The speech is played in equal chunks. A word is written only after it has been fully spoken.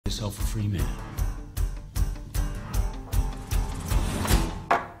yourself a free man.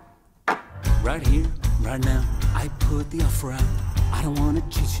 Right here, right now, I put the offer out. I don't wanna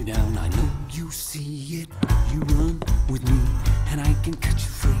chase you down, I know you see it. You run with me, and I can cut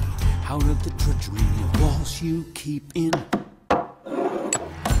you free out of the treachery of walls you keep in.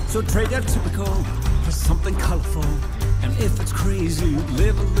 So trade that typical for something colorful. And if it's crazy,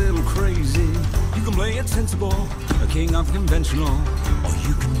 live a little crazy. You can play it sensible, a king of conventional, or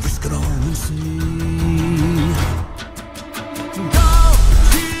you can risk it all and see.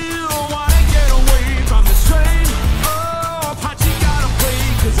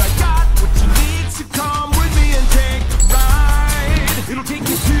 It'll take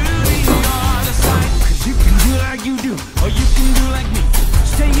you to the other side. Cause you can do like you do, or you can do like me.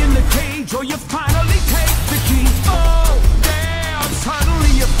 Stay in the cage, or you finally take the key. Oh, damn,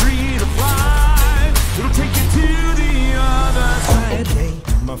 suddenly you're free to fly. It'll take you to the other side. Okay,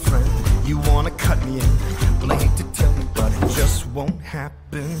 my friend, you wanna cut me in. Well, I hate to tell you, but it just won't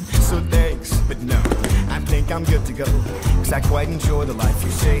happen. So thanks, but no, I think I'm good to go. Cause I quite enjoy the life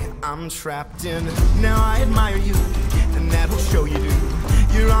you say I'm trapped in. Now I admire you, and that'll show you do.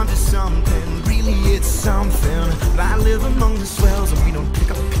 You're onto something, really it's something. But I live among the swells, and we don't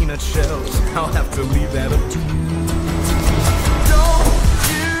pick up peanut shells. I'll have to leave that up to you. Don't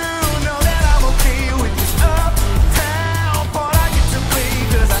you know that I'm okay with this uptown part I get to play?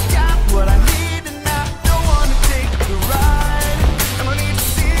 Cause I got what I need, and I don't wanna take the ride. And I need to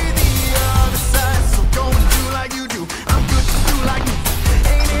see the other side. So go and do like you do, I'm good to do like me.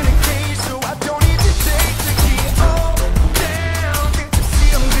 Ain't in a cage, so I don't need to take the key. Oh, damn, can't you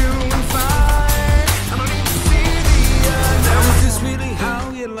see I'm doing fine? I don't need to see the other. Now is this really how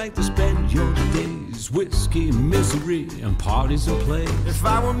you like to spend your days? Whiskey, misery, and parties and play. If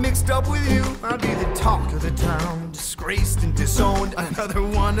I were mixed up with you, I'd be the talk of the town. Disgraced and disowned, another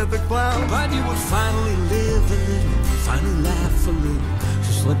one of the clowns. But you would finally live a little, finally laugh a little.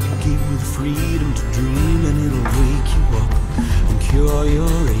 Just let me give you the freedom to dream, and it'll wake you up and cure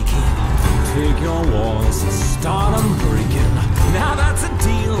your aching. Take your walls and start them breaking. Now that's a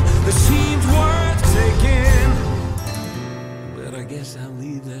deal that seems worth taking. But I guess I'll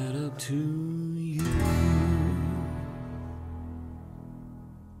leave that up to you.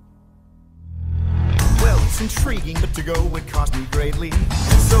 Well, it's intriguing, but to go would cost me greatly.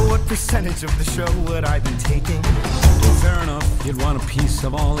 So what percentage of the show would I be taking? Well, fair enough, you'd want a piece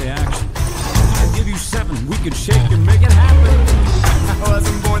of all the action. I'd give you 7, we could shake and make it happen. I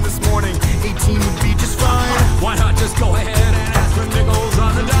wasn't born this morning, 18 would be just fine. Why not just go ahead and ask for nickels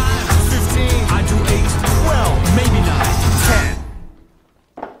on the dime? 15, I do 8, well, maybe 9. 10.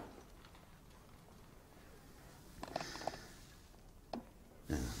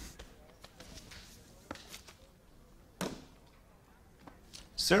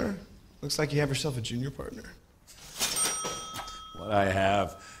 Sir, looks like you have yourself a junior partner. What I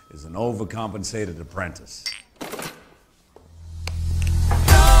have is an overcompensated apprentice.